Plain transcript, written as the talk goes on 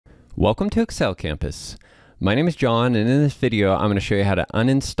Welcome to Excel Campus. My name is John, and in this video I'm going to show you how to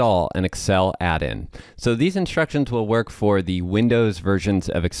uninstall an Excel add-in. So these instructions will work for the Windows versions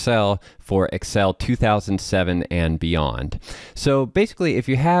of Excel for Excel 2007 and beyond. So basically, if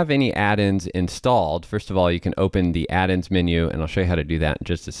you have any add-ins installed, first of all, you can open the add-ins menu, and I'll show you how to do that in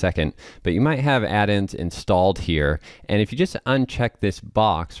just a second. But you might have add-ins installed here, and if you just uncheck this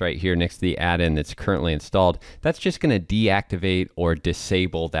box right here next to the add-in that's currently installed, that's just going to deactivate or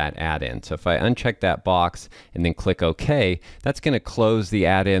disable that add-in. So if I uncheck that box and then click OK, that's going to close the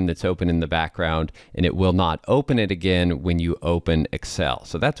add-in that's open in the background, and it will not open it again when you open Excel.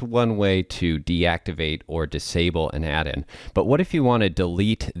 So that's one way to deactivate or disable an add-in. But what if you want to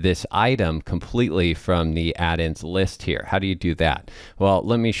delete this item completely from the add-ins list here? How do you do that? Well,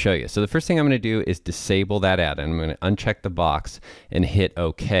 let me show you. So the first thing I'm going to do is disable that add-in. I'm going to uncheck the box and hit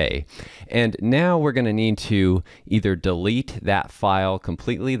OK. And now we're going to need to either delete that file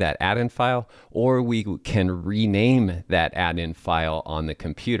completely, that add-in file, or we can rename that add-in file on the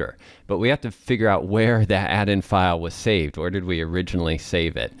computer. But we have to figure out where that add-in file was saved. Where did we originally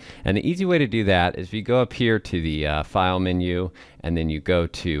save it? And the easy way to do that is if you go up here to the File menu, and then you go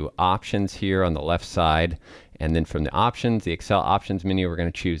to Options here on the left side, and then from the Options, the Excel Options menu, we're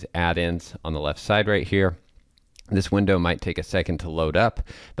going to choose Add-ins on the left side right here. This window might take a second to load up,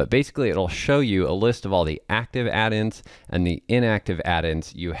 but basically it'll show you a list of all the active add-ins and the inactive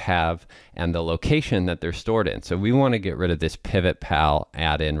add-ins you have and the location that they're stored in. So we want to get rid of this Pivot Pal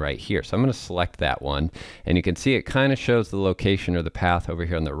add-in right here. So I'm going to select that one, and you can see it kind of shows the location or the path over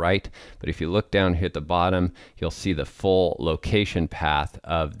here on the right, but if you look down here at the bottom, you'll see the full location path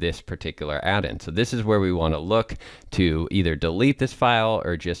of this particular add-in. So this is where we want to look to either delete this file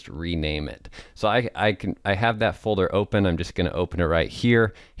or just rename it. So I have that folder open. I'm just going to open it right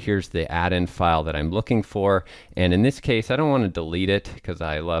here. Here's the add-in file that I'm looking for, and in this case I don't want to delete it because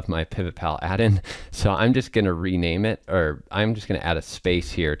I love my Pivot Pal add-in, so I'm just going to rename it, or I'm just going to add a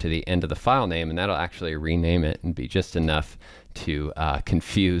space here to the end of the file name, and that'll actually rename it and be just enough to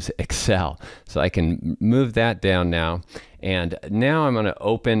confuse Excel. So I can move that down now, and now I'm going to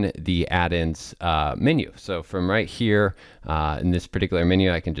open the add-ins menu. So from right here in this particular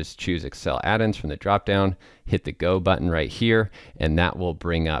menu, I can just choose Excel add-ins from the drop down, hit the go button right here, and that will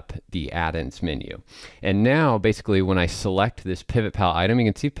bring up the add-ins menu. And now basically when I select this Pivot Pal item, you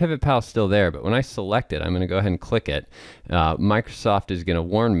can see Pivot Pal is still there, but when I select it, I'm going to go ahead and click it. Microsoft is going to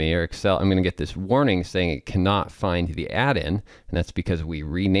warn me, or Excel, I'm going to get this warning saying it cannot find the add-in, and that's because we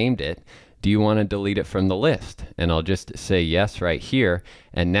renamed it. Do you want to delete it from the list? And I'll just say yes right here,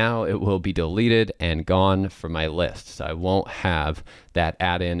 and now it will be deleted and gone from my list. So I won't have that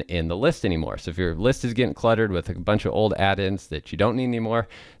add-in in the list anymore. So if your list is getting cluttered with a bunch of old add-ins that you don't need anymore,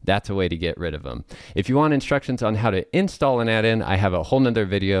 that's a way to get rid of them. If you want instructions on how to install an add-in, I have a whole nother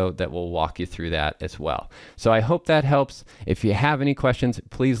video that will walk you through that as well. So I hope that helps. If you have any questions,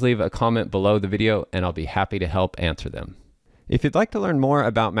 please leave a comment below the video and I'll be happy to help answer them. If you'd like to learn more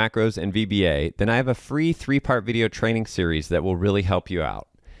about macros and VBA, then I have a free 3-part video training series that will really help you out.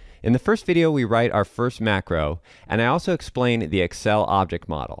 In the first video, we write our first macro, and I also explain the Excel object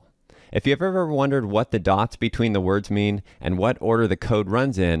model. If you've ever wondered what the dots between the words mean and what order the code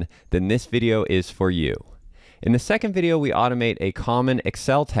runs in, then this video is for you. In the second video, we automate a common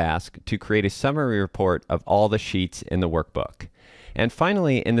Excel task to create a summary report of all the sheets in the workbook. And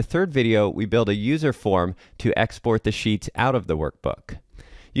finally, in the third video, we build a user form to export the sheets out of the workbook.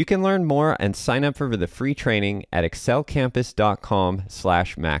 You can learn more and sign up for the free training at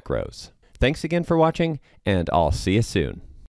excelcampus.com/macros. Thanks again for watching, and I'll see you soon.